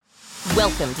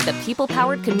Welcome to the People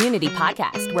Powered Community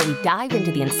Podcast, where we dive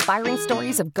into the inspiring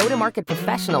stories of go-to-market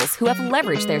professionals who have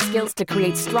leveraged their skills to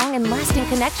create strong and lasting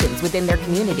connections within their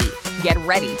community. Get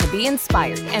ready to be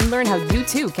inspired and learn how you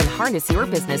too can harness your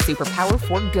business superpower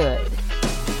for good.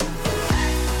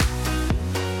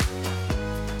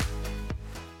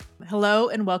 Hello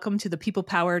and welcome to the People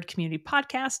Powered Community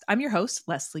Podcast. I'm your host,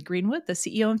 Leslie Greenwood, the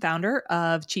CEO and founder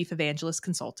of Chief Evangelist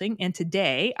Consulting. And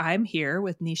today I'm here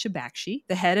with Nisha Baxi,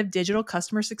 the head of digital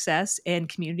customer success and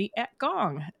community at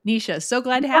Gong. Nisha, so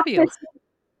glad to have you.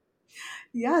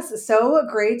 Yes, so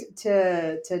great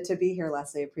to be here,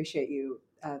 Leslie. Appreciate you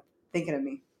thinking of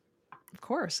me. Of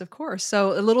course.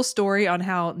 So a little story on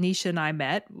how Nisha and I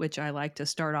met, which I like to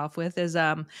start off with, is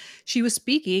she was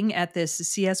speaking at this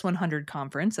CS 100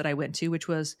 conference that I went to, which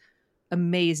was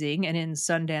amazing. And in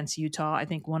Sundance, Utah, I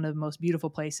think one of the most beautiful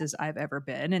places I've ever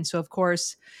been. And so, of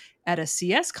course, at a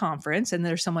CS conference and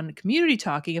there's someone in the community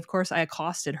talking, of course, I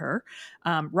accosted her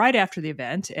right after the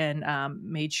event and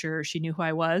made sure she knew who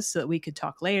I was so that we could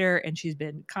talk later. And she's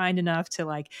been kind enough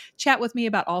to chat with me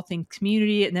about all things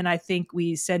community. And then I think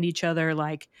we send each other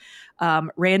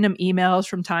random emails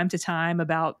from time to time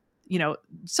about,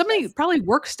 something probably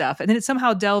work stuff. And then it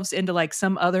somehow delves into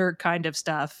some other kind of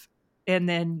stuff. And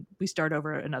then we start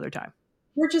over another time.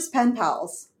 We're just pen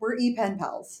pals. We're e-pen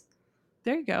pals.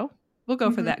 There you go. We'll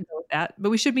go for that. Go with that. But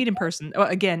we should meet in person.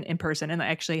 Again, in person, and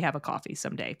actually have a coffee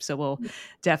someday. So we'll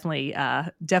definitely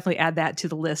add that to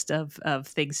the list of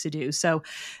things to do. So,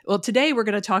 well, today we're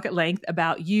going to talk at length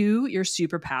about you, your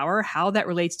superpower, how that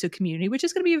relates to community, which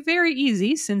is going to be very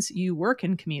easy since you work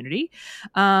in community.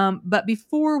 But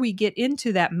before we get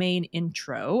into that main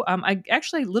intro, I'm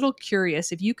actually a little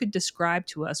curious if you could describe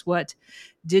to us what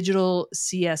digital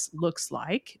CS looks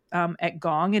like at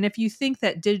Gong, and if you think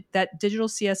that that digital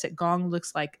CS at Gong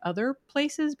looks like other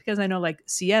places, because I know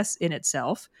CS in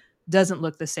itself doesn't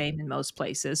look the same in most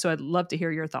places. So I'd love to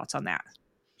hear your thoughts on that.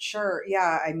 Sure.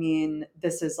 Yeah. I mean,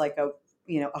 this is a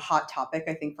hot topic,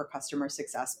 I think, for customer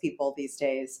success people these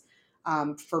days.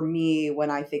 For me, when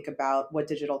I think about what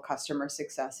digital customer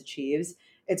success achieves,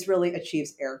 it's really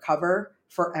achieves air cover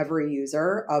for every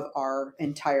user of our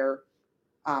entire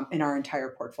in our entire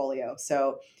portfolio.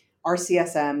 So our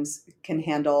CSMs can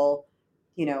handle,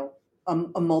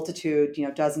 a multitude,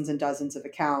 dozens and dozens of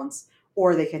accounts,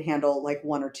 or they can handle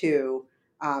one or two,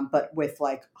 but with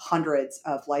hundreds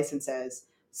of licenses.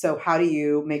 So how do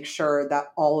you make sure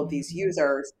that all of these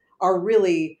users are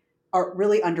really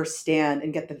understand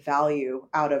and get the value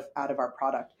out of our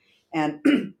product?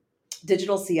 And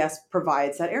digital CS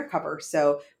provides that air cover.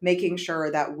 So making sure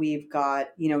that we've got,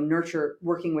 nurture,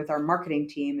 working with our marketing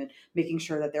team and making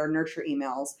sure that there are nurture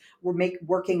emails. We're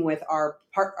working with our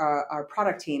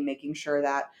product team, making sure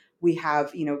that we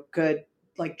have, good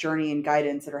journey and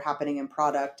guidance that are happening in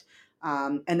product.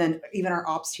 And then even our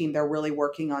ops team, they're really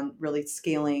working on really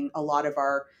scaling a lot of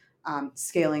our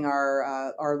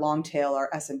long tail,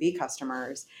 our SMB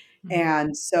customers.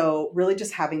 And so really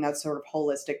just having that sort of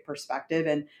holistic perspective.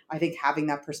 And I think having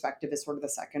that perspective is sort of the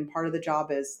second part of the job,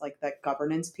 is that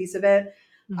governance piece of it.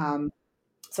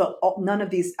 So none of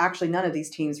these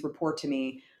teams report to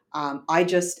me. I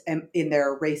just am in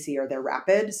their RACI or their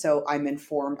rapid. So I'm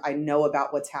informed. I know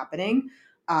about what's happening.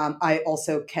 I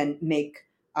also can make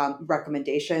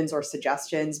recommendations or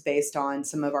suggestions based on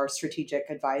some of our strategic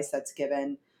advice that's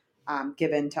given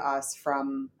to us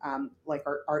from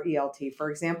our ELT, for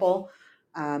example.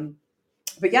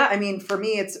 But yeah, I mean, for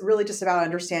me, it's really just about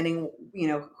understanding,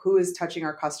 who is touching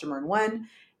our customer and when.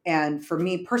 And for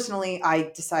me personally,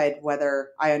 I decide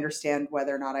whether I understand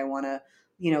whether or not I want to,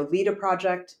 lead a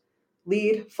project,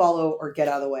 follow, or get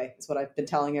out of the way is what I've been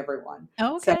telling everyone.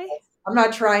 Okay. So I'm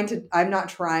not trying to,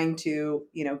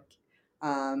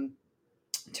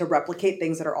 to replicate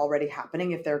things that are already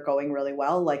happening if they're going really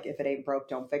well. If it ain't broke,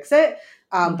 don't fix it.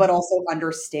 But also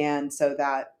understand so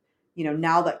that,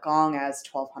 now that Gong has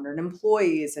 1,200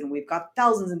 employees and we've got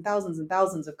thousands and thousands and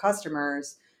thousands of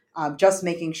customers, just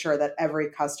making sure that every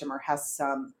customer has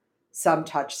some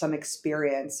touch, some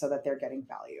experience so that they're getting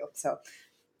value. So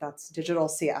that's digital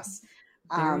CS.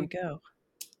 There you go.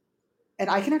 And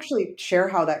I can actually share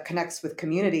how that connects with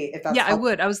community if that's helpful. I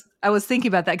would. I was thinking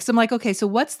about that because I'm okay, so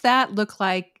what's that look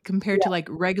like compared to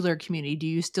regular community? Do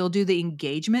you still do the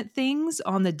engagement things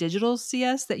on the digital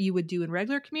CS that you would do in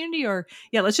regular community? Or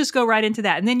let's just go right into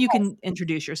that. And then you can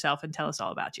introduce yourself and tell us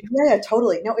all about you. Yeah,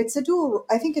 totally. No, it's a dual.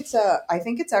 I think it's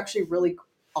actually really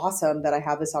awesome that I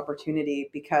have this opportunity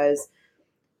because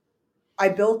I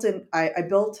built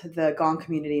the Gong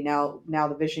community, now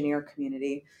the Visioneer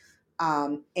community.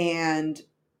 And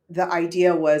the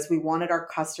idea was we wanted our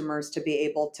customers to be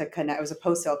able to connect. It was a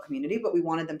post-sale community, but we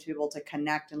wanted them to be able to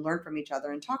connect and learn from each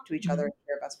other and talk to each other Mhm. and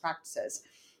share best practices.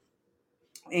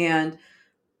 And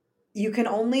you can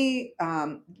only,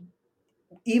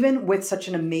 even with such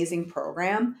an amazing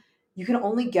program, you can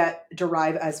only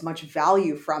derive as much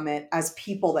value from it as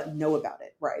people that know about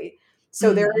it, right?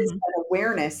 So there Mhm, is mhm. an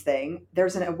awareness thing,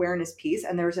 there's an awareness piece,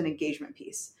 and there's an engagement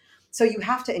piece. So you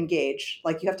have to engage,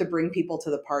 like you have to bring people to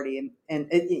the party, and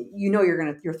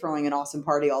you're throwing an awesome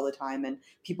party all the time, and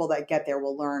people that get there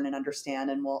will learn and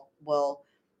understand, and will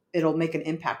it'll make an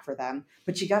impact for them.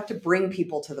 But you got to bring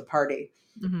people to the party.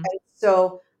 Mhm. And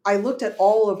so I looked at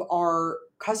all of our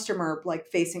customer like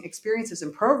facing experiences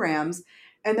and programs,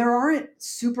 and there aren't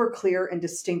super clear and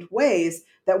distinct ways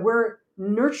that we're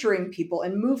nurturing people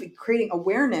and moving, creating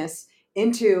awareness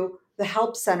into the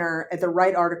help center at the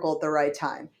right article at the right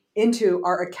time, into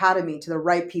our academy to the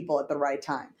right people at the right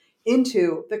time,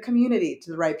 into the community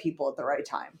to the right people at the right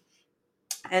time.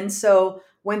 And so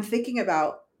when thinking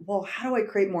about, well, how do I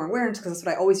create more awareness? Because that's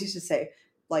what I always used to say.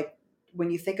 Like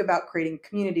when you think about creating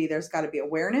community, there's got to be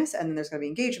awareness and then there's got to be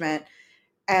engagement.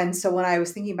 And so when I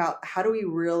was thinking about how do we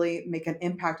really make an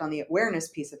impact on the awareness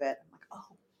piece of it, I'm like,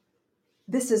 oh,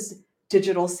 this is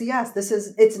digital CS.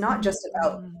 It's not just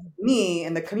about Mhm. me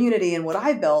and the community and what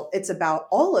I built. It's about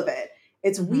all of it.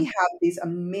 It's we Mhm. have these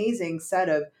amazing set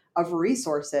of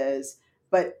resources,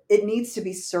 but it needs to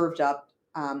be served up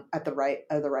at the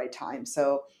right time.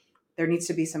 So there needs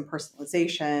to be some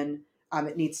personalization.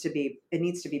 It needs to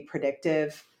be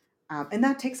predictive, and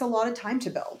that takes a lot of time to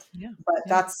build. Yeah. But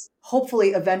Yeah. that's hopefully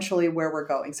eventually where we're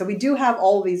going. So we do have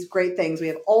all these great things. We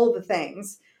have all the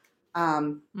things.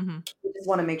 Um, Mhm. we just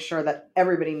want to make sure that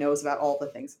everybody knows about all the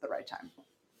things at the right time.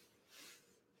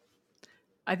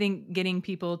 I think getting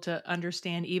people to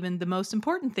understand even the most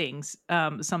important things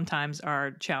sometimes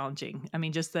are challenging. I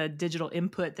mean, just the digital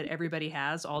input that everybody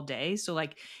has all day. So,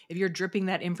 like, if you're dripping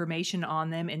that information on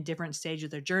them in different stages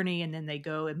of their journey, and then they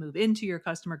go and move into your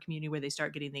customer community where they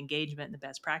start getting the engagement and the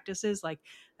best practices, like,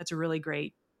 that's a really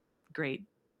great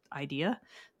idea.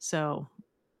 So,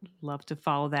 love to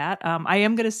follow that. I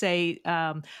am going to say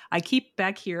I keep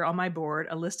back here on my board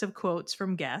a list of quotes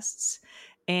from guests,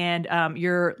 and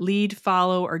your lead,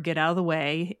 follow, or get out of the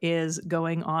way is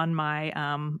going on my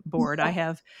board. I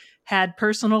have had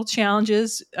personal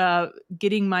challenges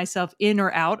getting myself in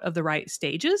or out of the right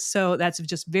stages, so that's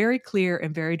just very clear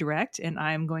and very direct. And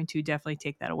I am going to definitely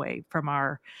take that away from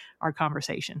our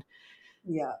conversation.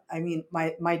 Yeah, I mean,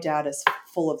 my dad is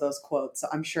full of those quotes, so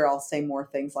I'm sure I'll say more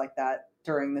things like that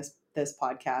during this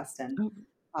podcast, and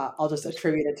Oh, I'll just there's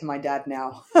attribute it to my dad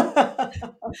now.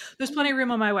 There's plenty of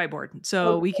room on my whiteboard,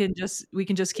 so Okay, we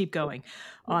can just keep going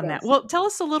on that. yes. Well, tell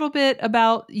us a little bit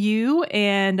about you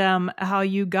and how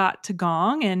you got to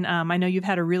Gong, and I know you've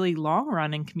had a really long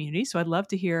run in community, so I'd love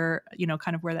to hear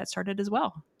kind of where that started as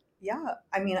well. Yeah,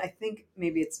 I mean, I think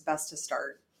maybe it's best to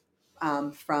start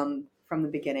from the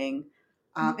beginning,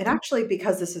 and Okay. actually,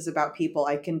 because this is about people,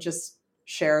 I can just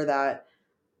share that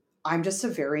I'm just a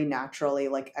very naturally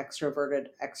like extroverted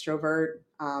extrovert.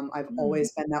 I've Mm.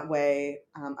 always been that way.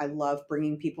 I love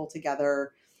bringing people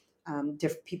together,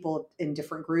 people in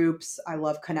different groups. I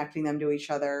love connecting them to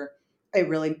each other.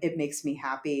 It makes me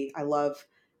happy. I love,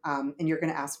 and you're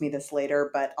going to ask me this later,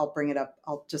 but I'll bring it up.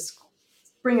 I'll just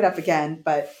bring it up again,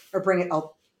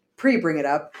 I'll bring it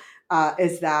up.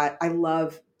 Is that I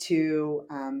love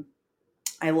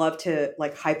to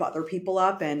like hype other people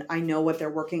up, and I know what they're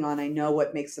working on. I know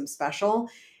what makes them special.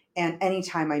 And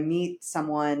anytime I meet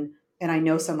someone and I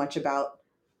know so much about,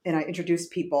 and I introduce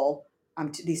people,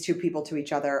 these two people to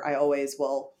each other, I always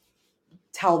will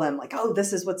tell them like, oh,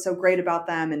 this is what's so great about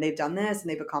them. And they've done this and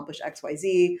they've accomplished X, Y,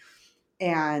 Z.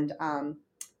 And, um,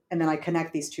 and then I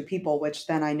connect these two people, which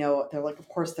then I know they're like, of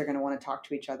course they're going to want to talk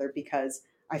to each other because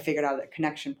I figured out a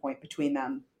connection point between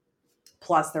them.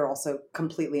 Plus, they're also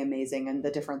completely amazing in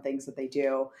the different things that they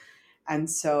do. And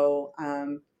so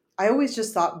I always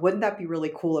just thought, wouldn't that be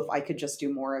really cool if I could just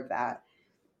do more of that?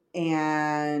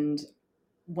 And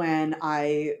when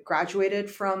I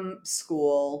graduated from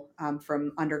school,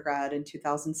 from undergrad in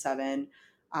 2007,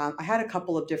 I had a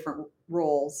couple of different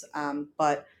roles.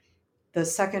 But the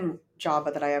second job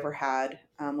that I ever had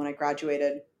when I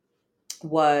graduated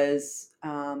was,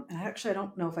 and actually, I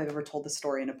don't know if I've ever told the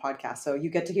story in a podcast, so you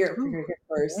get to hear it Ooh, here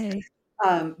first. okay.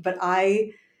 But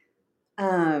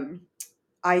um,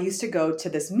 I used to go to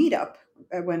this meetup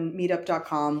when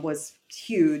meetup.com was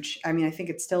huge. I mean, I think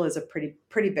it still is a pretty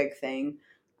big thing.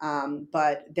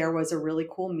 But there was a really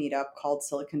cool meetup called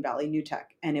Silicon Valley New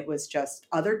Tech, and it was just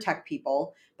other tech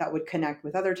people that would connect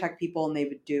with other tech people, and they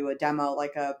would do a demo,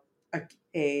 like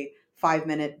a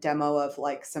 5-minute demo of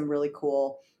like some really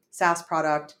cool SaaS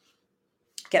product,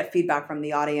 get feedback from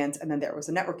the audience, and then there was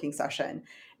a networking session.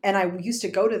 And I used to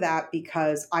go to that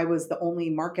because I was the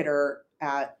only marketer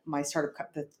at my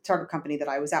the startup company that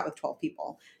I was at with 12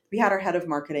 people. We had our head of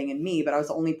marketing and me, but I was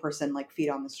the only person like feet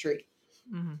on the street.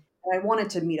 Mm-hmm. And I wanted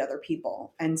to meet other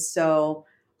people. And so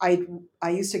I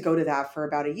used to go to that for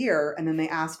about a year. And then they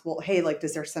asked, well, hey, like,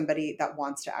 is there somebody that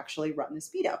wants to actually run this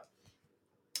meetup?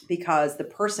 Because the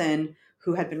person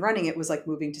who had been running it was like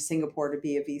moving to Singapore to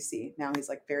be a VC. Now he's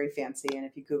like very fancy. And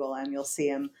if you Google him, you'll see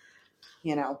him,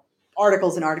 you know,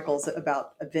 articles and articles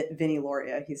about Vinny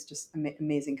Loria. He's just an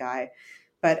amazing guy.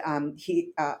 But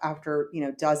he, after,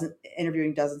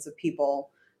 interviewing dozens of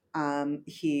people,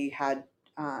 he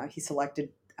selected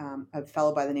a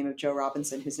fellow by the name of Joe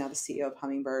Robinson, who's now the CEO of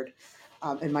Hummingbird,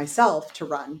 and myself to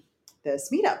run this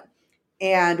meetup.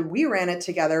 And we ran it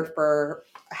together for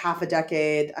half a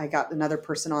decade. I got another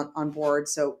person on board.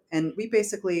 And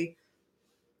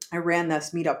I ran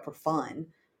this meetup for fun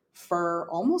for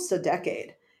almost a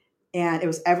decade. And it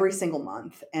was every single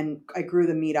month. And I grew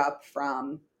the meetup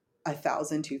from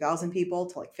 1,000, 2,000 people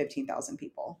to like 15,000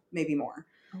 people, maybe more.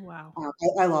 Oh, wow.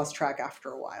 I lost track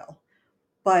after a while.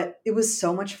 But it was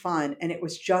so much fun. And it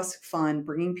was just fun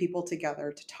bringing people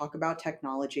together to talk about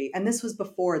technology. And this was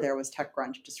before there was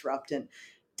TechCrunch, Disrupt, and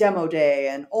Demo Day,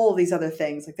 and all these other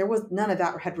things. Like, there was none of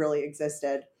that had really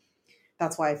existed.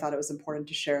 That's why I thought it was important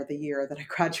to share the year that I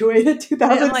graduated, I'm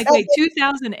 2007. like, wait,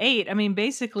 2008. I mean,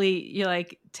 basically, you're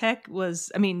like, tech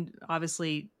was, I mean,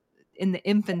 obviously in the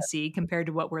infancy compared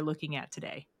to what we're looking at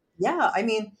today. Yeah. I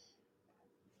mean,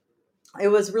 it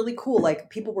was really cool.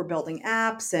 Like, people were building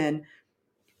apps and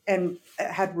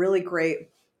had really great,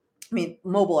 I mean,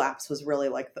 mobile apps was really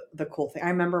like the cool thing. I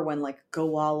remember when like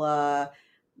Gowalla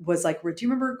was like, do you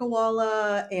remember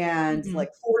Gowalla and Mhm.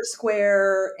 like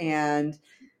Foursquare and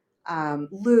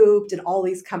Looped and all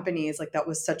these companies? Like, that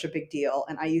was such a big deal.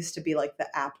 And I used to be like the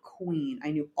app queen.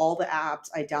 I knew all the apps.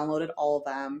 I downloaded all of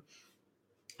them.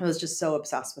 I was just so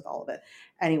obsessed with all of it.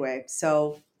 Anyway,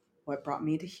 so what brought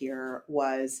me to here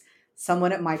was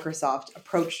someone at Microsoft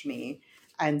approached me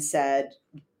and said,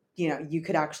 you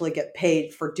could actually get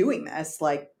paid for doing this.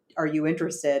 Like, are you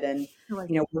interested in, You're like,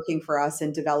 working for us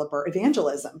in developer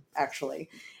evangelism, actually?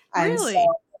 And so, really?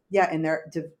 yeah, in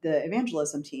the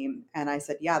evangelism team. And I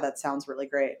said, yeah, that sounds really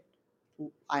great.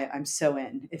 I'm so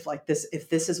in. If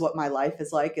this is what my life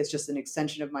is like, it's just an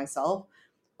extension of myself,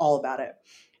 all about it.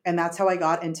 And that's how I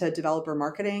got into developer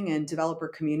marketing and developer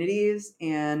communities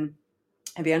and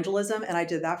evangelism. And I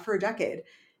did that for a decade.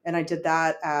 And I did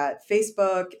that at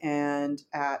Facebook and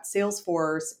at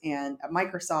Salesforce and at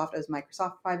Microsoft. I was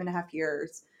Microsoft 5.5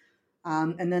 years.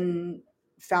 And then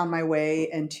found my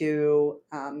way into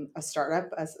a startup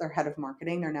as their head of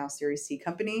marketing. They're now Series C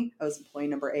company. I was employee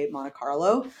number 8, Monte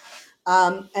Carlo.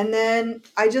 And then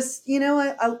I just,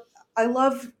 I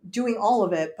love doing all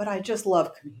of it, but I just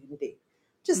love community.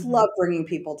 Just Mhm. love bringing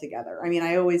people together. I mean,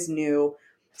 I always knew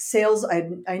sales.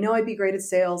 I know I'd be great at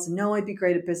sales. Know I'd be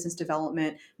great at business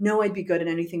development. Know I'd be good at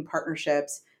anything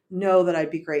partnerships. Know that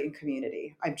I'd be great in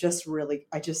community. I'm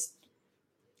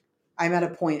at a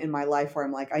point in my life where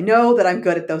I'm like, I know that I'm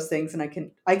good at those things, and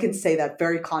I can say that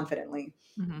very confidently.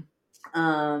 Mhm.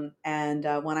 And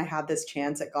when I had this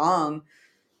chance at Gong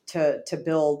to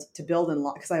build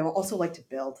and because I also like to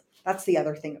build. That's the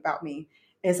other thing about me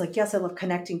is like, yes, I love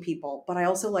connecting people, but I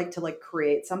also like to like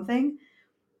create something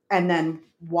and then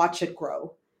watch it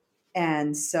grow.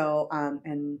 And so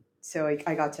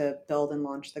I got to build and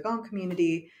launch the Gong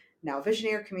community, now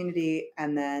Visionaire community,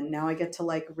 and then now I get to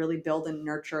like really build and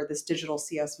nurture this digital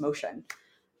CS motion.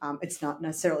 It's not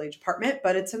necessarily a department,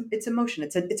 but it's a motion.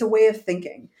 It's a way of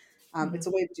thinking. Mhm. It's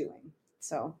a way of doing.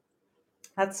 So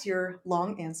that's your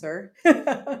long answer.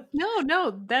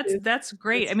 No, that's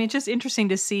great. I mean, it's just interesting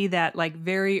to see that like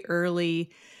very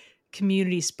early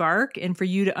community spark and for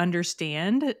you to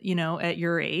understand, at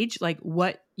your age, like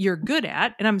what you're good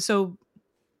at. And I'm so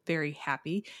very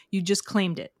happy you just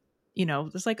claimed it.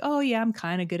 It's like, oh yeah, I'm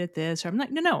kind of good at this. Or I'm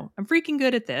like, no, I'm freaking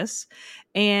good at this.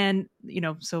 And,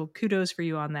 so kudos for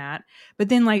you on that. But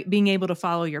then like being able to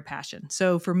follow your passion.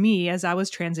 So for me, as I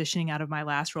was transitioning out of my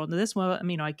last role into this one, I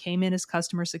mean, I came in as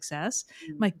customer success.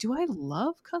 I'm like, do I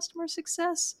love customer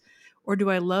success? Or do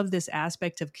I love this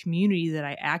aspect of community that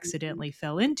I accidentally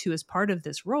fell into as part of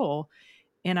this role?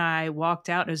 And I walked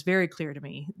out, and it was very clear to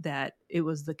me that it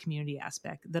was the community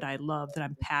aspect that I love, that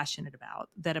I'm passionate about,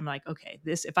 that I'm like, okay,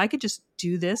 if I could just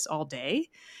do this all day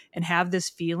and have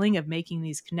this feeling of making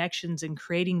these connections and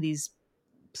creating these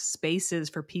spaces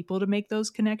for people to make those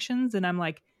connections, then I'm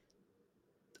like,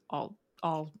 all,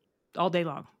 all, all day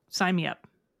long, sign me up.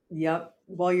 Yep.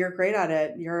 Well, you're great at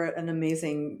it. You're an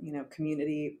amazing,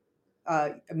 community,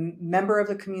 member of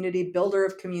the community, builder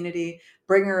of community,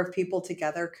 bringer of people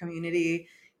together, community,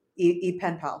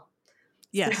 pen pal. So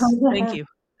Yes. Thank you.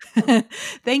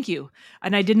 Thank you.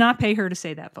 And I did not pay her to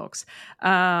say that, folks. she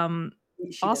did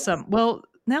it. Awesome. Well,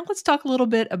 now let's talk a little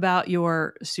bit about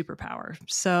your superpower.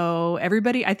 So,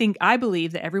 everybody, I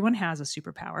believe that everyone has a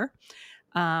superpower.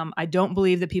 I don't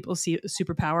believe that people see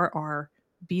superpower are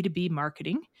B2B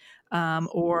marketing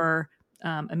or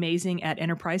amazing at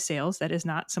enterprise sales. That is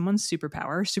not someone's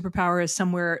superpower. Superpower is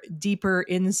somewhere deeper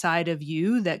inside of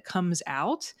you that comes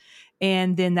out.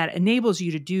 And then that enables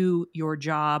you to do your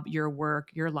job, your work,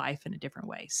 your life in a different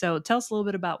way. So tell us a little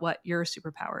bit about what your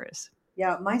superpower is.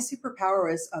 Yeah, my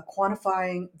superpower is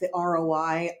quantifying the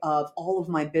ROI of all of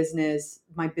my business.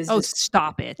 My Oh, business.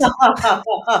 stop it. No,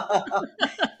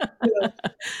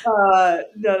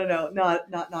 no, no,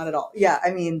 not at all. Yeah, I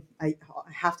mean, I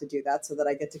have to do that so that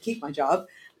I get to keep my job.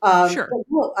 Sure. But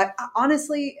no,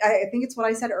 honestly, I think it's what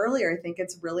I said earlier. I think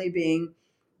it's really being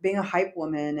a hype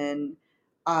woman, and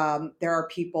there are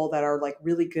people that are like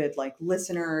really good, like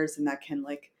listeners, and that can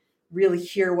like really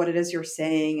hear what it is you're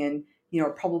saying, and are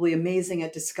probably amazing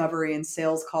at discovery and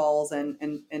sales calls and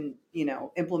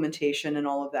implementation and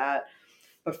all of that.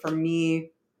 But for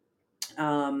me,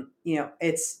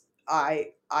 it's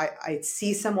I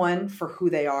see someone for who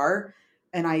they are,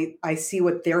 and I see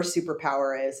what their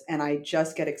superpower is, and I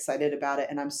just get excited about it,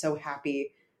 and I'm so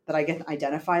happy that I get to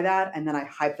identify that, and then I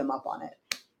hype them up on it,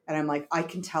 and I'm like, I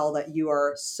can tell that you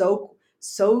are so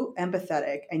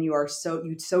empathetic, and you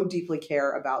so deeply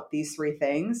care about these three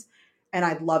things, and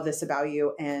I love this about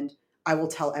you, and I will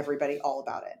tell everybody all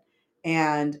about it,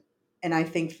 and I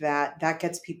think that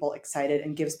gets people excited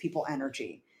and gives people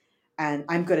energy, and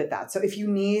I'm good at that. So if you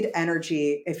need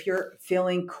energy, if you're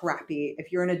feeling crappy,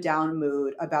 if you're in a down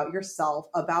mood about yourself,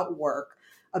 about work,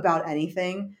 about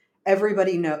anything,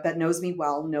 everybody that knows me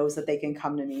well knows that they can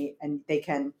come to me and they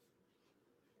can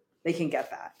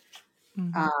get that.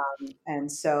 Mm-hmm.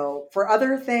 And so for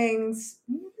other things,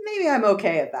 maybe I'm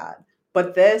okay at that.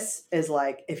 But this is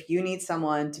like, if you need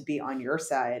someone to be on your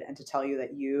side and to tell you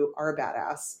that you are a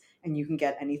badass and you can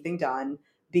get anything done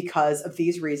because of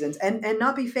these reasons, and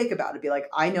not be fake about it. Be like,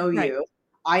 I know Right. you.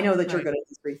 I know that you're Right. good at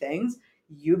these three things.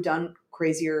 You've done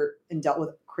crazier and dealt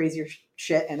with crazier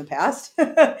shit in the past.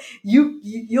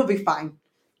 You'll be fine.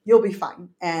 You'll be fine.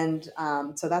 And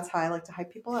so that's how I like to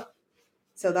hype people up.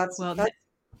 So Well,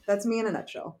 that's me in a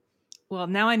nutshell. Well,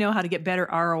 now I know how to get better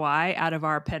ROI out of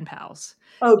our pen pals.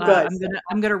 Oh, good.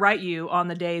 I'm gonna write you on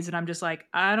the days that I'm just like,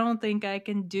 I don't think I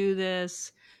can do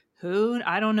this.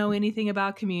 I don't know anything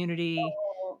about community.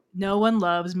 No one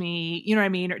loves me. You know what I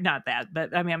mean? Or not that,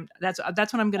 but I mean that's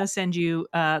when I'm gonna send you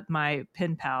my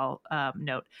pen pal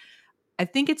note. I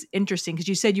think it's interesting because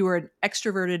you said you were an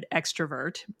extroverted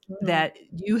extrovert, Mhm. that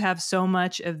you have so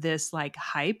much of this like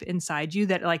hype inside you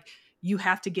that like you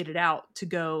have to get it out to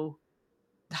go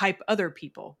hype other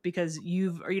people because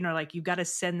like you've got to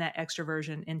send that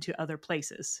extroversion into other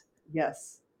places.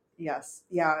 Yes. Yes.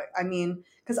 Yeah. I mean,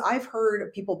 because I've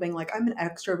heard people being like, I'm an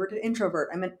extroverted introvert.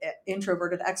 I'm an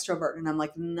introverted extrovert. And I'm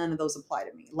like, none of those apply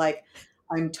to me. Like,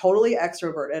 I'm totally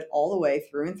extroverted all the way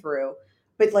through and through.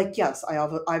 But like, yes, I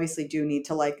obviously do need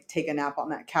to like take a nap on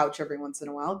that couch every once in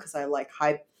a while because I like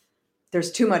hype.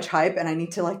 There's too much hype and I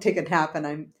need to like take a nap, and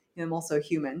I'm also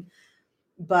human.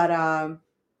 But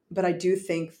but I do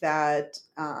think that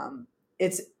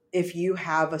it's if you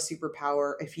have a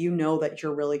superpower, if you know that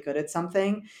you're really good at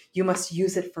something, you must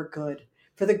use it for good,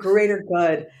 for the greater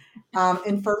good.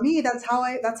 And for me, that's how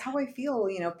I feel.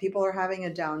 People are having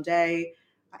a down day.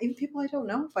 Even people I don't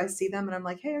know, if I see them and I'm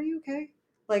like, hey, are you okay?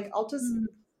 Like Mm.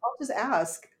 I'll just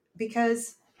ask,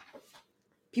 because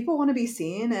people want to be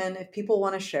seen, and if people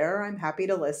want to share, I'm happy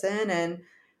to listen. And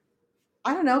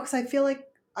I don't know, because I feel like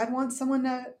I'd want someone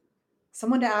to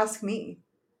ask me,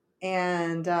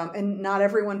 and not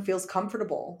everyone feels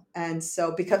comfortable, and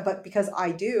so because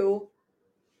I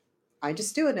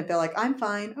just do it, and they're like, I'm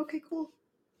fine, okay, cool,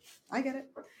 I get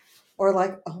it. Or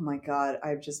like, oh my god,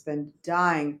 I've just been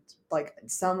dying, like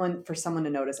someone to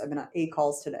notice. I've been on 8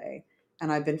 calls today,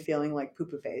 and I've been feeling like poo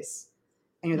poo face,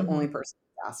 and you're the only Mhm. person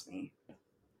to ask me.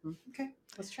 Okay,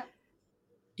 let's chat.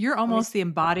 You're Let me. almost the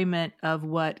embodiment of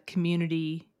what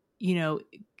community, you know,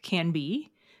 can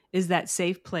be, is that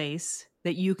safe place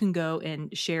that you can go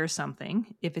and share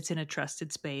something if it's in a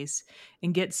trusted space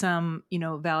and get some,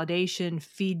 validation,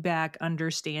 feedback,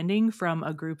 understanding from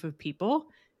a group of people.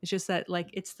 It's just that like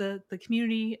it's the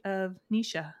community of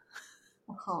Nisha.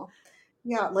 Uh-huh.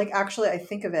 Yeah, like actually, I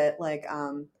think of it like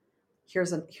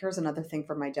here's another thing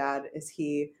for my dad is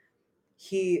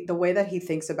the way that he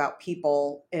thinks about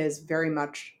people is very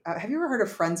much, have you ever heard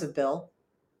of Friends of Bill?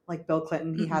 Like Bill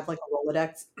Clinton, he Mm-mm. had like a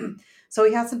Rolodex. So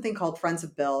he had something called Friends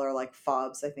of Bill, or like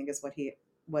FOBs, I think is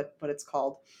what it's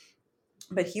called.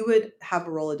 But he would have a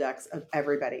Rolodex of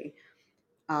everybody,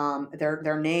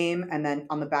 their name, and then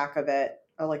on the back of it,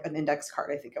 or like an index card,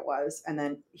 I think it was, and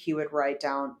then he would write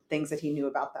down things that he knew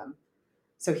about them.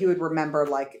 So he would remember,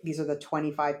 like, these are the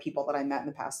 25 people that I met in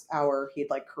the past hour. He'd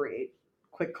like create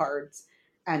quick cards,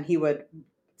 and he would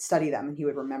study them and he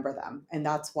would remember them. And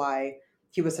that's why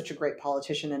he was such a great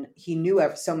politician. And he knew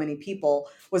of so many people,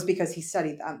 was because he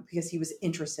studied them, because he was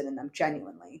interested in them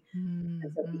genuinely. And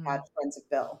so he had Mm-mm. Friends of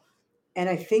Bill. And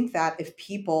I think that if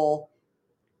people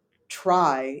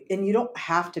try, and you don't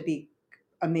have to be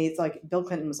amazed, like Bill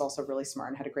Clinton was also really smart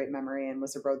and had a great memory and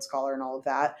was a Rhodes Scholar and all of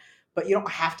that, but you don't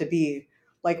have to be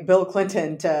like Bill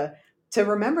Clinton to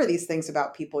remember these things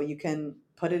about people. You can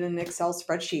put it in an Excel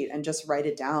spreadsheet and just write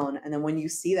it down, and then when you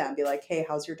see them, be like, hey,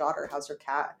 how's your daughter, how's your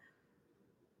cat,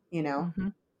 you know Mm-hmm.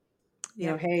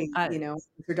 Yep. hey,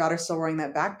 if your daughter's still wearing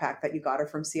that backpack that you got her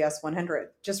from CS 100,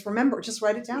 just remember, just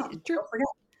write it down, True. don't forget.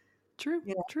 True.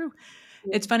 you know True.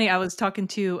 It's funny. I was talking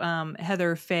to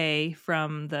Heather Fay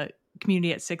from the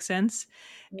community at Six Sense,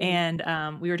 Mm.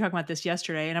 and we were talking about this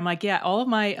yesterday. And I'm like, yeah, all of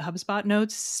my HubSpot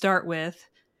notes start with,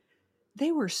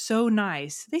 they were so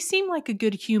nice. They seem like a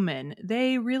good human.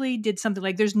 They really did something.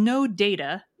 Like, there's no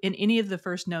data in any of the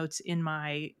first notes in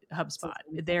my HubSpot.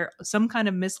 They're some kind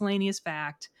of miscellaneous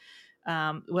fact,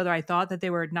 whether I thought that they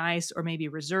were nice or maybe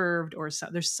reserved, or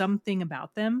there's something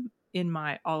about them in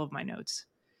all of my notes.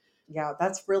 Yeah,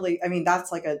 that's really, I mean,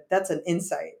 that's an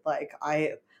insight. Like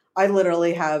I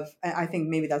literally have, I think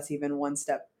maybe that's even one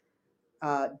step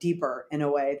deeper in a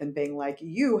way than being like,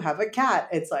 you have a cat.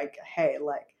 It's like, hey,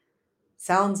 like,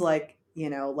 sounds like,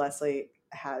 Leslie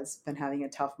has been having a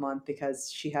tough month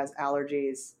because she has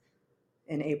allergies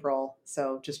in April.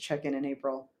 So just check in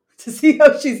April to see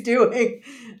how she's doing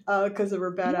because of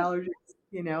her bad Yeah.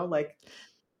 allergies, like,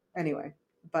 anyway.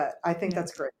 But I think Yeah.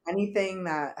 that's great. Anything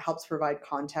that helps provide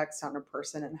context on a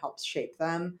person and helps shape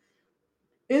them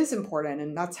is important.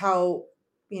 And that's how,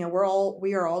 we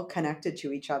are all connected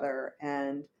to each other.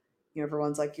 And,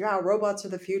 everyone's like, yeah, robots are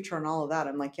the future and all of that.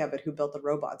 I'm like, yeah, but who built the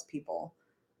robots? People.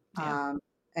 Yeah. Um,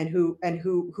 and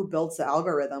who builds the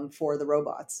algorithm for the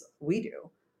robots? We do.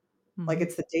 Like, Hmm.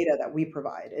 it's the data that we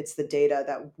provide. It's the data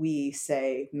that we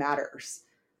say matters.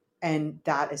 And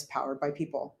that is powered by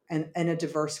people, and a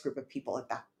diverse group of people at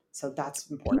that. So that's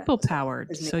important People as well.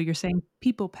 powered. So you're saying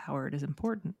people powered is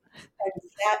important.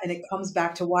 And it comes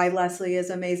back to why Leslie is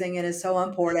amazing and is so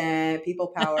important. People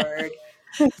powered.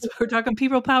 So we're talking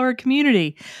people powered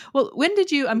community. Well,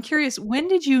 I'm curious, when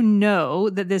did you know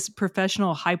that this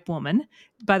professional hype woman,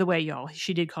 by the way, y'all,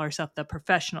 she did call herself a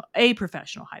professional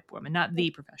hype woman, not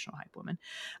the professional hype woman.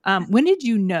 When did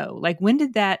you know, like, when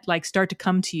did that like start to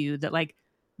come to you that like,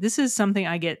 this is something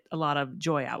I get a lot of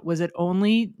joy out? Was it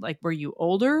only like, were you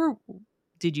older?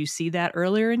 Did you see that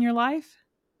earlier in your life?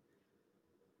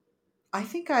 I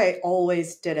think I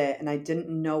always did it, and I didn't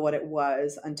know what it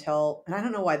was until, and I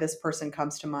don't know why this person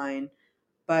comes to mind,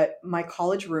 but my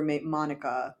college roommate,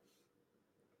 Monica,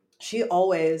 she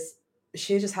always,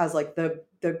 she just has like the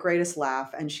greatest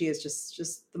laugh, and she is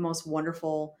just the most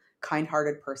wonderful,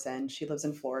 kind-hearted person. She lives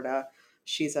in Florida.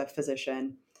 She's a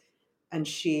physician, and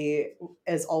she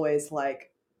is always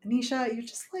like, Nisha, you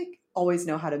just like always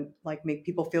know how to like make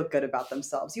people feel good about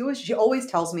themselves. She always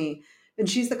tells me, and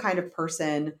she's the kind of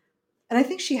person, and I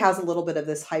think she has a little bit of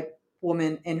this hype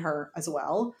woman in her as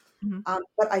well. Mhm.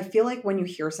 But I feel like when you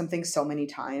hear something so many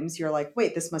times, you're like,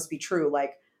 wait, this must be true.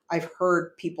 Like, I've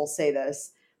heard people say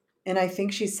this. And I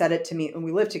think she said it to me when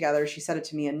we lived together. She said it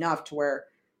to me enough to where,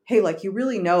 hey, like, you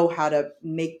really know how to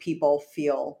make people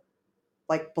feel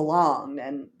like belonged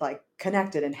and like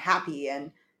connected and happy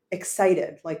and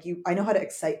excited. Like, I know how to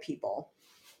excite people.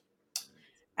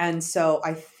 And so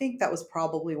I think that was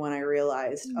probably when I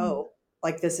realized, Mm. oh,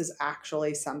 like, this is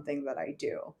actually something that I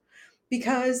do.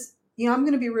 Because, I'm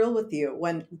going to be real with you.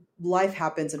 When life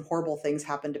happens and horrible things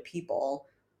happen to people,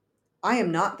 I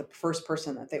am not the first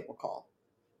person that they will call.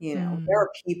 There Mm. are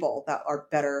people that are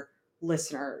better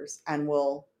listeners and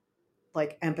will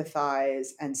like empathize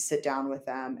and sit down with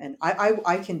them. And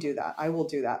I can do that. I will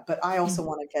do that. But I also Mm.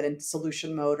 want to get into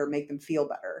solution mode or make them feel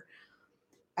better.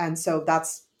 And so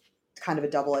that's kind of a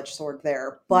double-edged sword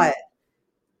there. Yeah. But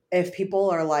if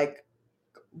people are like,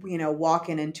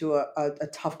 walking into a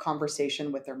tough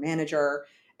conversation with their manager,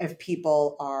 if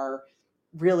people are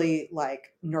really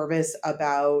like nervous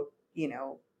about,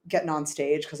 getting on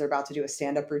stage because they're about to do a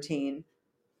stand-up routine,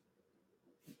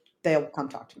 they'll come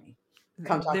talk to me.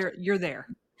 Come talk to You're there.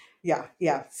 Yeah,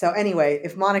 yeah. So anyway,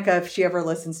 if she ever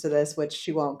listens to this, which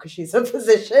she won't because she's a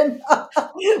physician,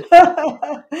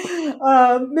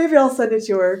 maybe I'll send it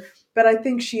to her. But I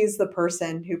think she's the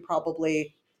person who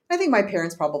probably, I think my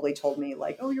parents probably told me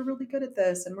like, "Oh, you're really good at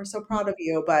this, and we're so proud of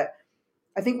you." But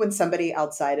I think when somebody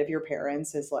outside of your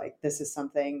parents is like, "This is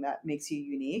something that makes you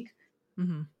unique,"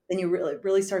 Mm-hmm. then you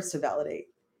really starts to validate.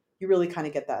 You really kind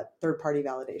of get that third party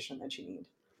validation that you need.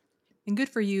 And good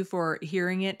for you for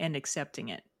hearing it and accepting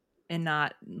it and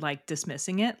not like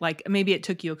dismissing it. Like maybe it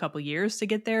took you a couple years to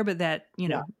get there, but that,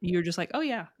 Yeah, you're just like, oh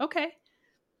yeah, okay,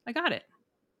 I got it,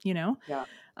 you know? yeah.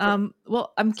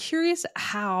 Well, I'm curious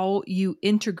how you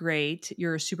integrate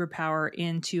your superpower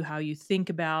into how you think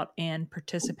about and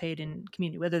participate in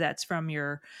community, whether that's from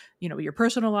your, your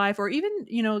personal life or even,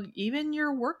 even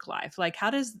your work life. Like,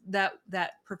 how does that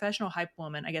professional hype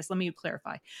woman? I guess let me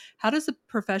clarify. How does the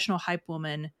professional hype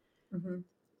woman Mhm.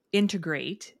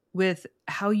 integrate with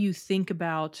how you think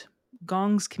about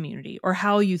Gong's community or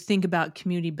how you think about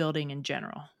community building in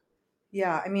general?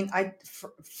 Yeah, I mean,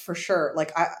 for sure.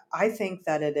 Like, I think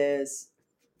that it is,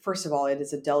 first of all, it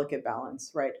is a delicate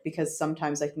balance, right? Because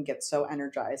sometimes I can get so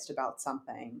energized about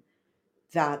something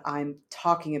that I'm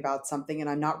talking about something and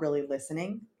I'm not really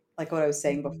listening. Like what I was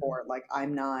saying Mhm. before, like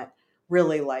I'm not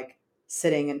really like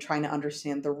sitting and trying to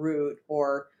understand the root,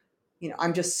 or,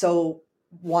 I'm just so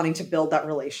wanting to build that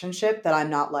relationship that I'm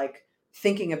not like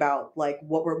thinking about like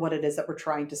what it is that we're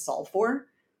trying to solve for.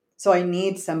 So I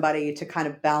need somebody to kind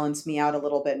of balance me out a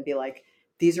little bit and be like,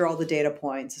 these are all the data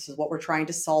points. This is what we're trying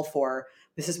to solve for.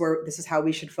 This is how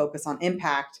we should focus on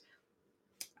impact.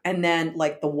 And then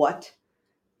like the what,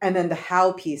 and then the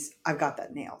how piece, I've got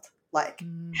that nailed. Like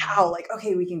Mhm. how, like,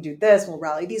 okay, we can do this. We'll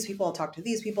rally these people. I'll talk to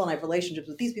these people, and I have relationships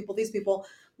with these people, these people.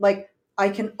 Like I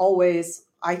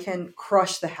can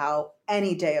crush the how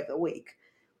any day of the week.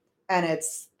 And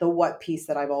it's the what piece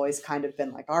that I've always kind of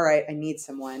been like, all right, I need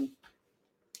someone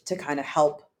to kind of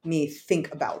help me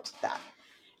think about that.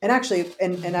 And actually,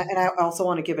 Mhm. and I also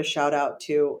want to give a shout out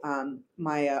to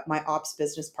my ops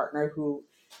business partner who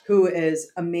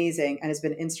is amazing and has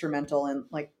been instrumental in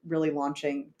like really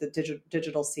launching the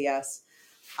digital CS,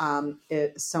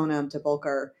 Sonam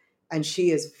Tabulkar, and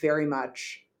she is very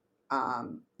much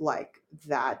like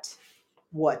that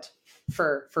what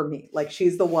for me. Like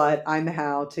she's the what, I'm the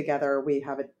how. Together we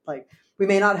have it. Like we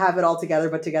may not have it all together,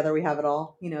 but together we have it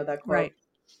all. You know that quote. Right.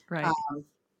 Right. Um,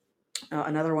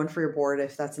 another one for your board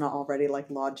if that's not already like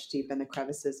lodged deep in the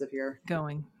crevices of your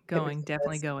Going, definitely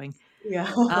hippocampus. going.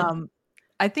 Yeah. Um,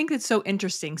 I think it's so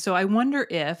interesting. So I wonder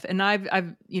if, and I've,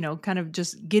 kind of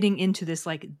just getting into this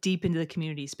like deep into the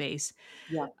community space,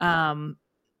 Yeah. um,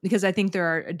 because I think there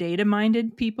are data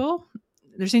minded people.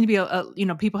 There seem to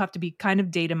be people have to be kind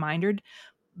of data minded,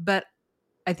 but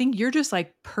I think you're just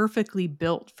like perfectly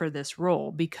built for this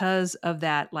role because of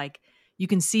that. Like you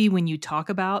can see when you talk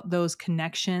about those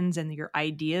connections and your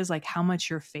ideas, like how much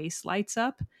your face lights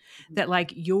up, Mhm. that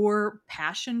like your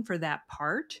passion for that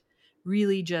part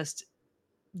really just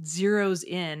zeroes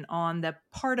in on the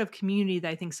part of community that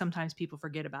I think sometimes people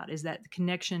forget about is that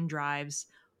connection drives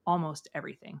almost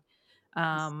everything.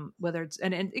 Whether it's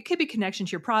and it could be connection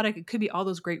to your product, it could be all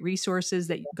those great resources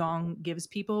that Gong gives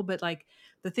people, but like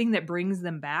the thing that brings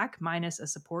them back, minus a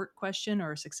support question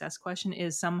or a success question,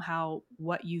 is somehow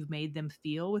what you've made them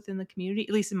feel within the community,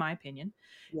 at least in my opinion.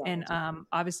 Yeah. And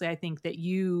obviously, I think that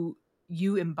you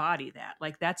embody that.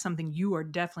 Like that's something you are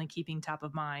definitely keeping top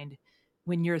of mind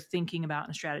when you're thinking about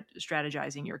and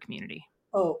strategizing your community.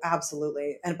 Oh,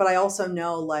 absolutely. And but I also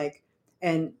know like,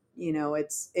 and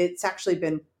it's actually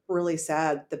been really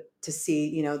sad to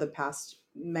see, the past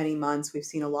many months we've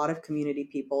seen a lot of community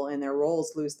people in their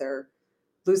roles lose their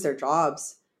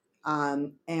jobs.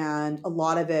 And a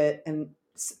lot of it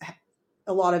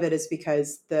is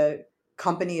because the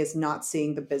company is not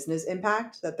seeing the business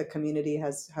impact that the community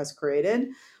has created,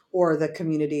 or the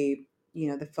community,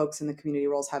 the folks in the community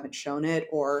roles haven't shown it,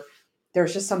 or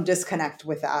there's just some disconnect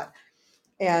with that.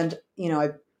 And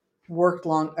I've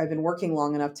been working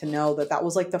long enough to know that that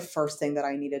was like the first thing that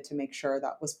I needed to make sure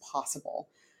that was possible,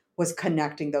 was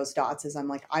connecting those dots. Is I'm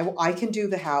like, I can do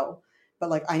the how, but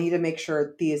like I need to make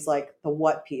sure these, like the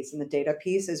what piece and the data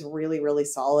piece is really really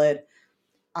solid.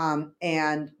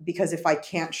 And because if I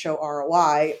can't show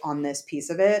ROI on this piece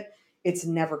of it, it's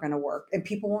never going to work, and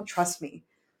people won't trust me.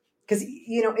 Because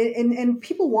and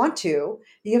people want to,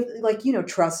 you have like,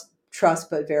 trust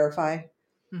but verify.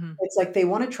 Hmm. It's like they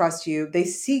want to trust you. They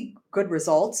see good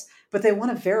results, but they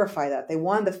want to verify that. They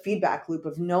want the feedback loop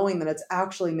of knowing that it's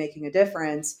actually making a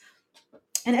difference.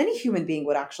 And any human being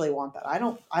would actually want that. I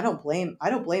don't blame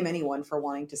anyone for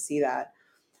wanting to see that.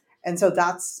 And so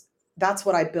that's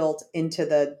what I built into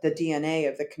the DNA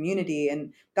of the community.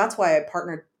 And that's why I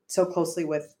partnered so closely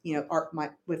with,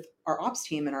 with our ops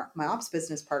team and my ops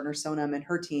business partner, Sonam, and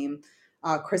her team.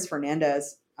 Chris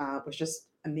Fernandez was just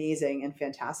amazing and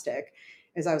fantastic.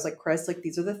 Is I was like, Chris, like,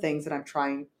 these are the things that I'm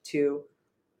trying to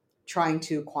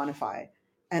quantify.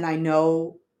 And I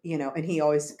know, and he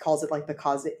always calls it like the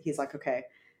cause. He's like, okay,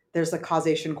 there's the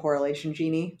causation correlation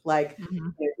genie. Like,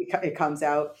 Mhm. it comes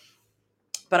out.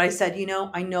 But I said,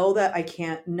 I know that I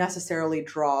can't necessarily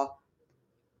draw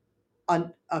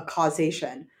a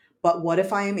causation, but what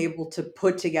if I am able to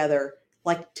put together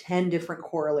like 10 different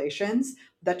correlations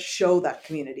that show that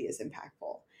community is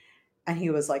impactful? And he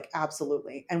was like,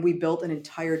 absolutely. And we built an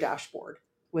entire dashboard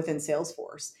within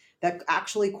Salesforce that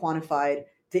actually quantified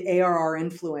the ARR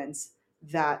influence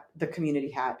that the community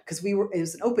had. Because it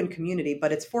was an open community,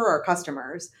 but it's for our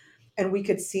customers. And we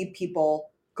could see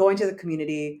people going to the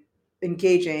community,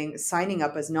 engaging, signing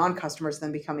up as non-customers,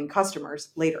 then becoming customers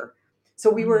later.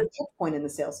 So we were a Mhm. touch point in the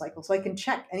sales cycle. So I can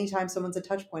check anytime someone's a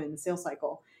touch point in the sales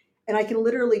cycle. And I can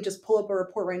literally just pull up a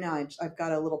report right now. I've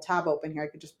got a little tab open here. I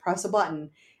could just press a button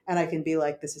and I can be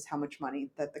like, this is how much money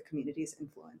that the community's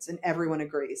influence. And everyone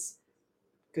agrees.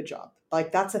 Good job.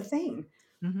 Like, that's a thing.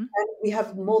 Mhm. And we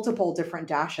have multiple different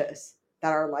dashes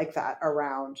that are like that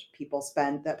around people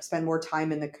that spend more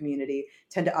time in the community,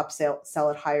 tend to sell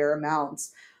at higher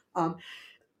amounts, um,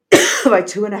 by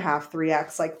 2.5,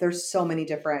 3x. Like, there's so many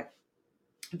different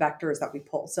vectors that we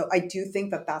pull. So I do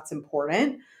think that that's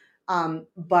important.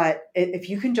 But if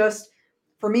you can just,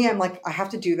 for me, I'm like, I have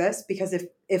to do this because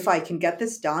if I can get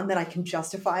this done, then I can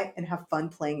justify and have fun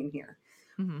playing in here.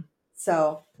 Mhm.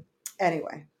 So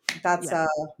anyway, that's, Yeah.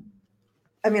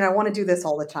 I mean, I want to do this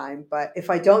all the time, but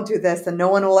if I don't do this, then no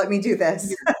one will let me do this.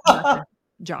 You're not their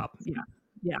job. Yeah.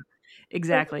 Yeah.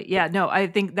 Exactly. Yeah. No, I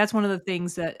think that's one of the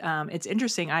things that it's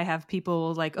interesting. I have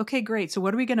people like, okay, great. So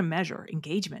what are we going to measure?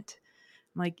 Engagement.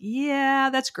 I'm like, yeah,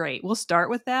 that's great. We'll start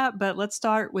with that, but let's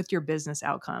start with your business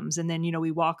outcomes. And then, we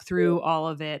walk through all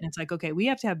of it. And it's like, okay, we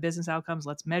have to have business outcomes.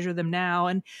 Let's measure them now.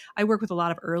 And I work with a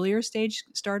lot of earlier stage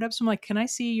startups. So I'm like, can I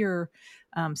see your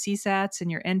CSATs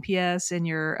and your NPS and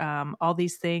your all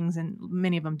these things? And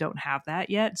many of them don't have that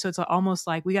yet. So it's almost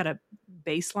like we got to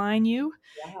baseline you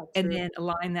Yeah, and true. then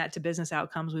align that to business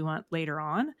outcomes we want later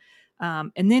on.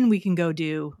 And then we can go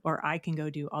do, or I can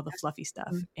go do all the fluffy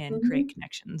stuff and create Mhm.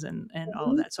 connections and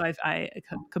all of Mhm. that. So I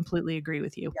completely agree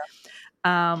with you.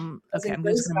 Yeah. Because Okay, in I'm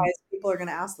gray just gonna. skies, people are going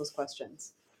to ask those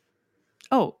questions.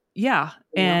 Oh yeah,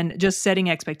 You know? and just setting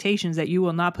expectations that you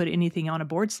will not put anything on a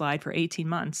board slide for 18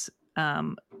 months.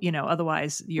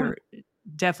 Otherwise you're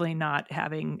definitely not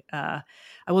having. I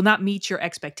will not meet your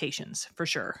expectations for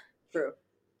sure. True.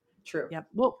 True. Yep.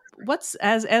 Well, what's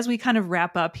as we kind of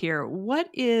wrap up here, what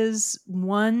is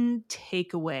one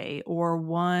takeaway or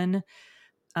one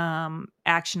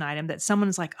action item that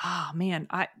someone's like, oh man,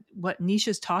 what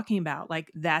Nisha's talking about,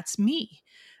 like that's me.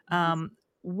 Mhm.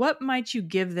 What might you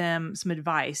give them some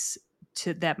advice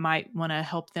to that might want to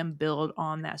help them build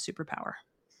on that superpower?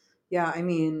 Yeah, I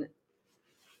mean,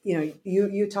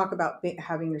 you talk about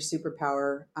having your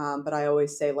superpower, but I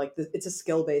always say, like, it's a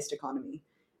skill-based economy.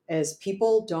 As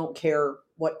people don't care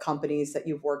what companies that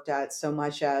you've worked at so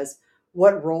much as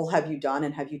what role have you done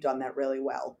and have you done that really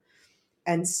well.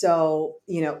 And so,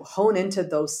 hone into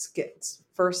those skills.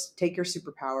 First, take your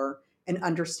superpower and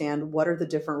understand what are the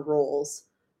different roles,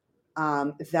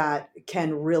 that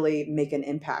can really make an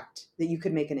impact, that you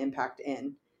could make an impact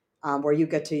in, where you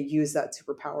get to use that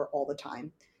superpower all the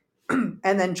time.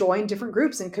 And then join different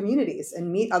groups and communities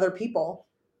and meet other people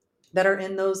that are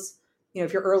in those.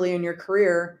 If you're early in your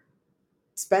career,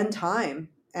 spend time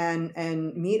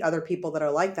and meet other people that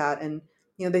are like that. And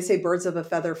they say birds of a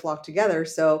feather flock together.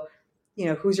 So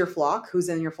who's your flock, who's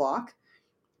in your flock,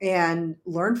 and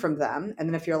learn from them. And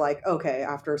then if you're like, okay,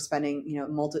 after spending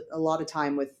a lot of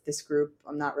time with this group,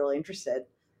 I'm not really interested,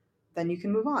 then you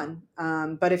can move on.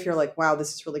 But if you're like, wow,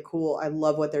 this is really cool, I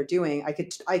love what they're doing,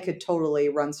 I could totally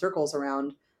run circles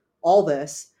around all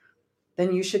this,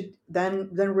 then you should then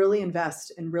really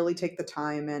invest and really take the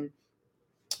time and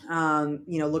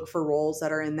look for roles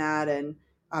that are in that, and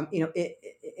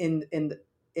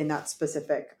in that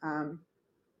specific,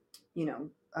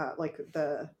 like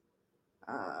the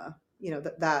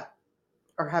that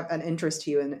or have an interest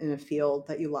to you in a field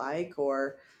that you like,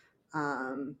 or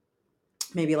um,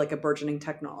 maybe like a burgeoning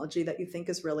technology that you think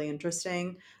is really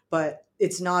interesting. But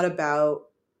it's not about,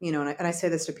 and I say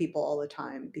this to people all the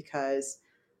time because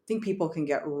I think people can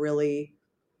get really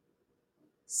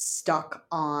stuck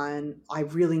on, I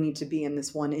really need to be in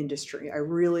this one industry, I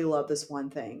really love this one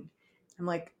thing. I'm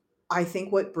like, I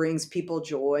think what brings people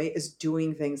joy is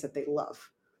doing things that they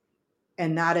love.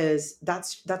 And that's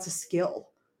a skill.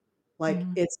 Like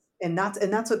Mhm.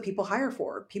 that's what people hire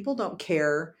for. People don't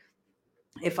care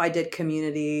if I did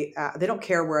community. They don't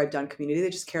care where I've done community. They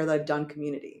just care that I've done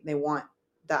community. They want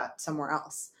that somewhere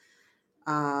else.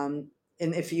 Um,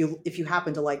 and if you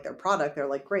happen to like their product, they're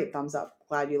like, great, thumbs up,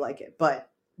 glad you like it.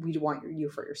 But we want you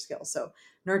for your skills. So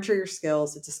nurture your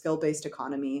skills. It's a skill-based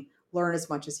economy. Learn as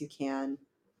much as you can.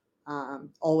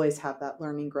 Always have that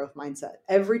learning growth mindset.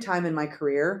 Every time in my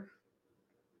career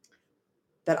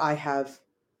that I have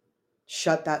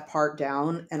shut that part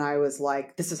down and I was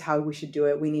like, this is how we should do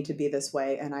it. We need to be this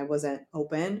way. And I wasn't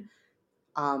open.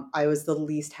 I was the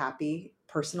least happy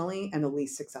personally and the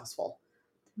least successful.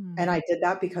 Mm. And I did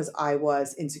that because I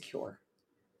was insecure.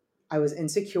 I was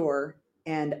insecure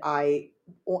and I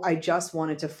just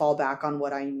wanted to fall back on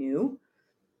what I knew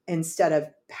instead of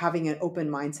having an open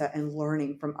mindset and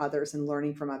learning from others and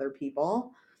learning from other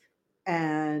people.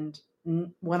 And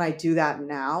when I do that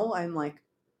now, I'm like,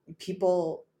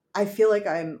 people, I feel like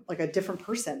I'm like a different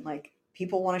person. Like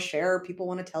people want to share, people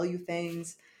want to tell you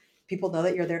things, people know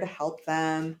that you're there to help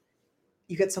them.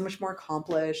 You get so much more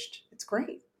accomplished. It's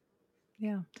great.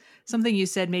 Yeah. Something you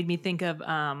said made me think of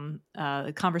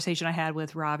a conversation I had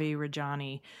with Ravi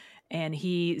Rajani. And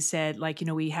he said, like,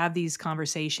 we have these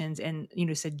conversations and,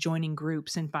 said joining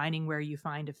groups and finding where you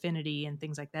find affinity and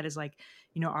things like that is like,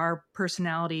 our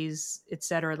personalities, et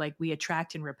cetera, like we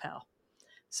attract and repel.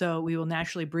 So we will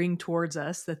naturally bring towards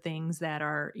us the things that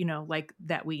are, like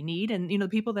that we need. And, the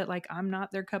people that like, I'm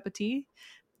not their cup of tea,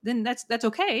 then that's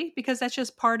okay, because that's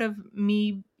just part of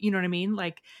me, you know what I mean?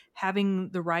 Like having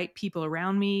the right people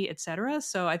around me, et cetera.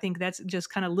 So I think that's just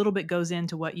kind of a little bit goes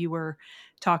into what you were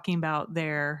talking about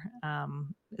there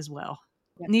as well.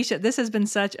 Yeah. Nisha, this has been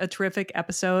such a terrific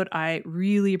episode. I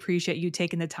really appreciate you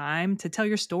taking the time to tell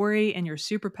your story and your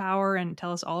superpower and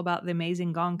tell us all about the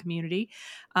amazing Gong community.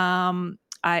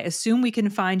 I assume we can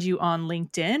find you on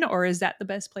LinkedIn, or is that the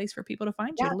best place for people to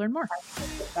find you Yeah, to learn more?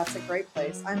 that's a great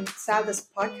place. I'm sad this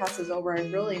podcast is over. I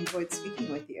really enjoyed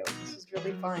speaking with you. This was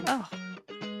really fun. Oh,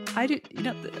 I do.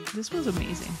 This was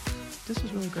amazing. This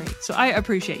was really great. So I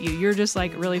appreciate you. You're just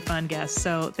like a really fun guest.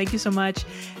 So thank you so much.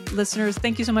 Listeners,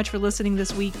 thank you so much for listening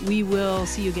this week. We will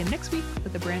see you again next week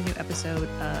with a brand new episode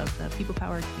of the People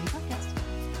Power Community Podcast.